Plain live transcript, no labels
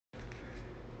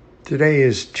Today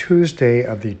is Tuesday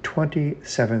of the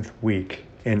 27th week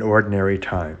in Ordinary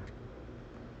Time.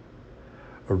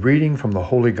 A reading from the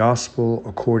Holy Gospel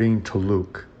according to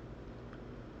Luke.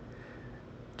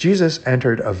 Jesus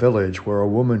entered a village where a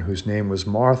woman whose name was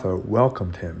Martha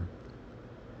welcomed him.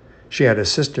 She had a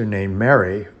sister named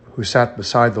Mary who sat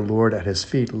beside the Lord at his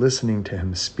feet listening to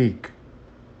him speak.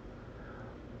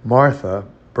 Martha,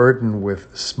 burdened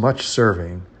with much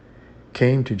serving,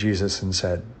 came to Jesus and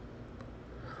said,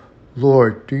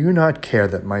 "Lord, do you not care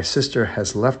that my sister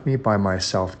has left me by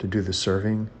myself to do the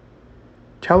serving?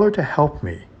 Tell her to help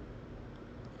me."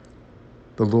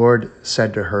 The Lord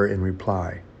said to her in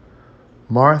reply,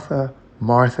 "Martha,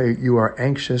 Martha, you are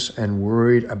anxious and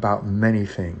worried about many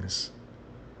things.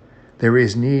 There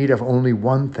is need of only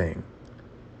one thing.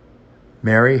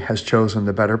 Mary has chosen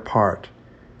the better part,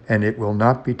 and it will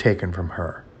not be taken from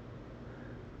her."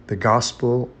 The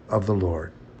Gospel of the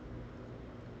Lord.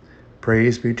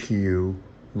 Praise be to you,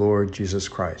 Lord Jesus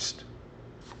Christ.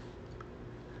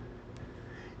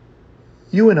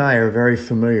 You and I are very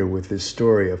familiar with this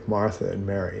story of Martha and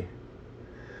Mary.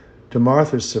 To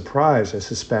Martha's surprise, I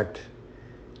suspect,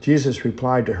 Jesus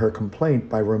replied to her complaint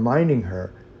by reminding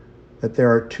her that there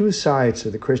are two sides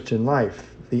to the Christian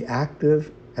life, the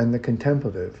active and the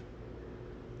contemplative,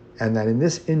 and that in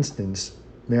this instance,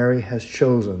 Mary has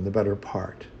chosen the better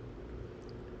part.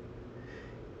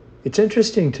 It's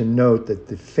interesting to note that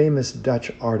the famous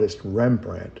Dutch artist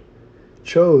Rembrandt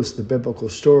chose the biblical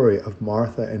story of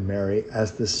Martha and Mary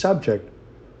as the subject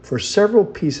for several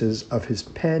pieces of his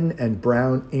pen and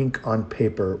brown ink on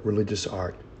paper religious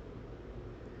art.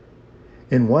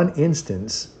 In one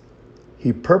instance,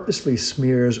 he purposely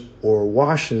smears or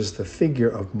washes the figure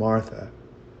of Martha,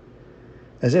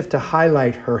 as if to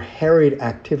highlight her harried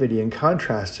activity in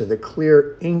contrast to the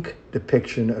clear ink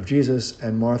depiction of Jesus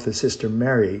and Martha's sister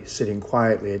Mary sitting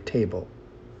quietly at table.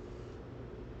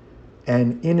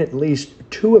 And in at least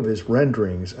two of his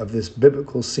renderings of this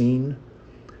biblical scene,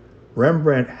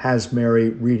 Rembrandt has Mary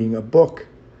reading a book,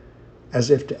 as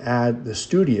if to add the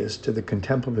studious to the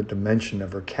contemplative dimension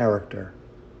of her character.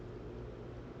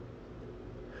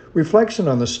 Reflection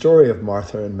on the story of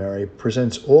Martha and Mary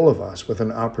presents all of us with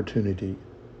an opportunity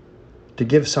to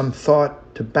give some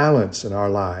thought to balance in our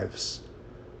lives,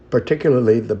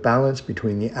 particularly the balance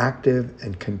between the active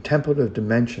and contemplative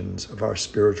dimensions of our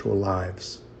spiritual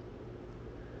lives.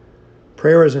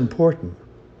 Prayer is important,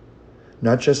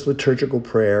 not just liturgical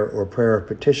prayer or prayer of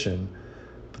petition,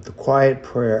 but the quiet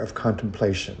prayer of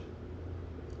contemplation.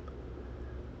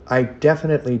 I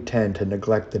definitely tend to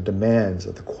neglect the demands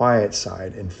of the quiet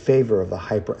side in favor of the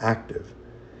hyperactive,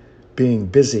 being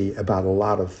busy about a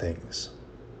lot of things.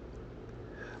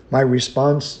 My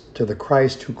response to the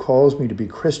Christ who calls me to be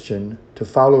Christian, to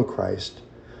follow Christ,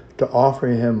 to offer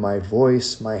him my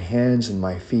voice, my hands, and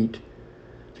my feet,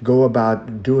 to go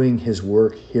about doing his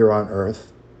work here on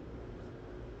earth,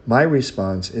 my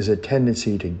response is a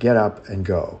tendency to get up and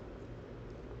go.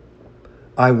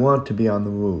 I want to be on the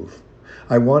move.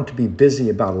 I want to be busy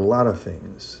about a lot of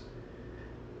things.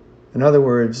 In other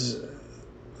words,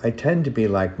 I tend to be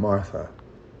like Martha.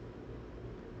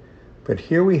 But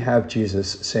here we have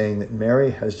Jesus saying that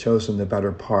Mary has chosen the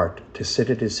better part, to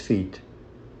sit at his feet,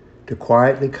 to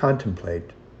quietly contemplate,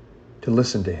 to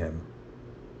listen to him.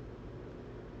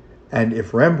 And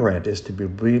if Rembrandt is to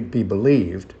be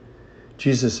believed,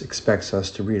 Jesus expects us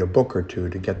to read a book or two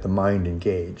to get the mind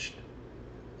engaged.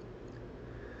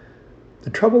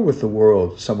 The trouble with the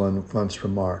world, someone once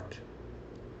remarked,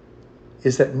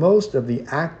 is that most of the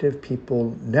active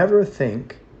people never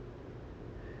think,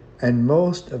 and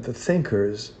most of the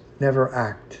thinkers never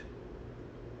act.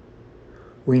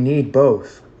 We need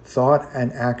both thought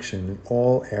and action in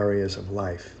all areas of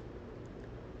life.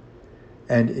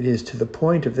 And it is to the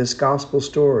point of this gospel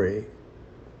story,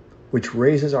 which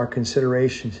raises our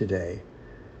consideration today,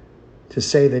 to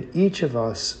say that each of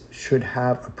us should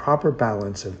have a proper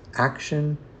balance of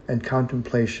action and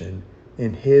contemplation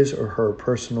in his or her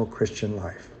personal Christian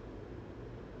life.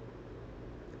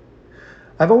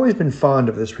 I've always been fond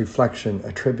of this reflection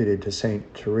attributed to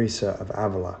Saint Teresa of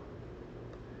Avila.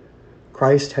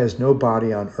 Christ has no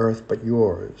body on earth but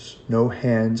yours, no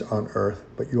hands on earth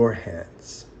but your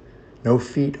hands, no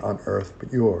feet on earth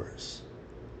but yours.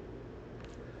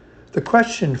 The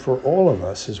question for all of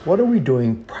us is, what are we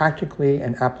doing practically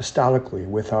and apostolically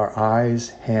with our eyes,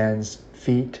 hands,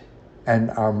 feet, and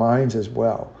our minds as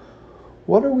well?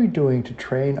 What are we doing to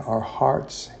train our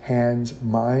hearts, hands,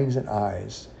 minds, and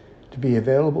eyes to be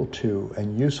available to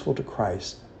and useful to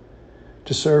Christ,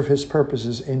 to serve his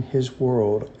purposes in his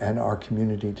world and our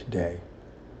community today?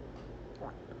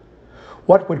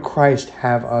 What would Christ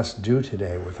have us do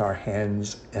today with our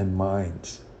hands and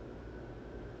minds?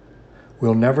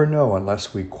 We'll never know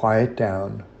unless we quiet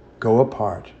down, go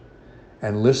apart,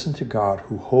 and listen to God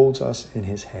who holds us in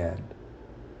his hand,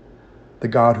 the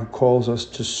God who calls us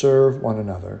to serve one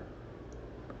another,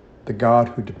 the God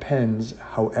who depends,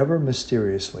 however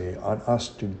mysteriously, on us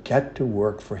to get to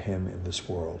work for him in this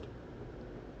world.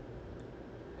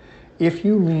 If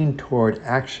you lean toward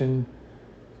action,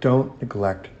 don't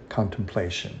neglect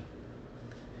contemplation.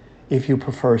 If you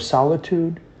prefer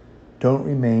solitude, don't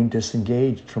remain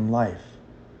disengaged from life.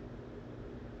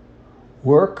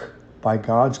 Work, by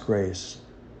God's grace,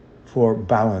 for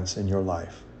balance in your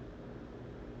life.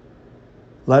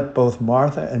 Let both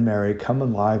Martha and Mary come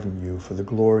alive in you for the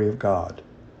glory of God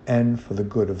and for the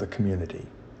good of the community.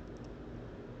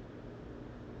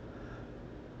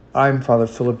 I'm Father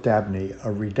Philip Dabney,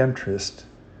 a Redemptorist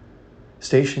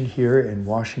stationed here in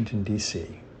Washington,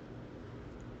 D.C.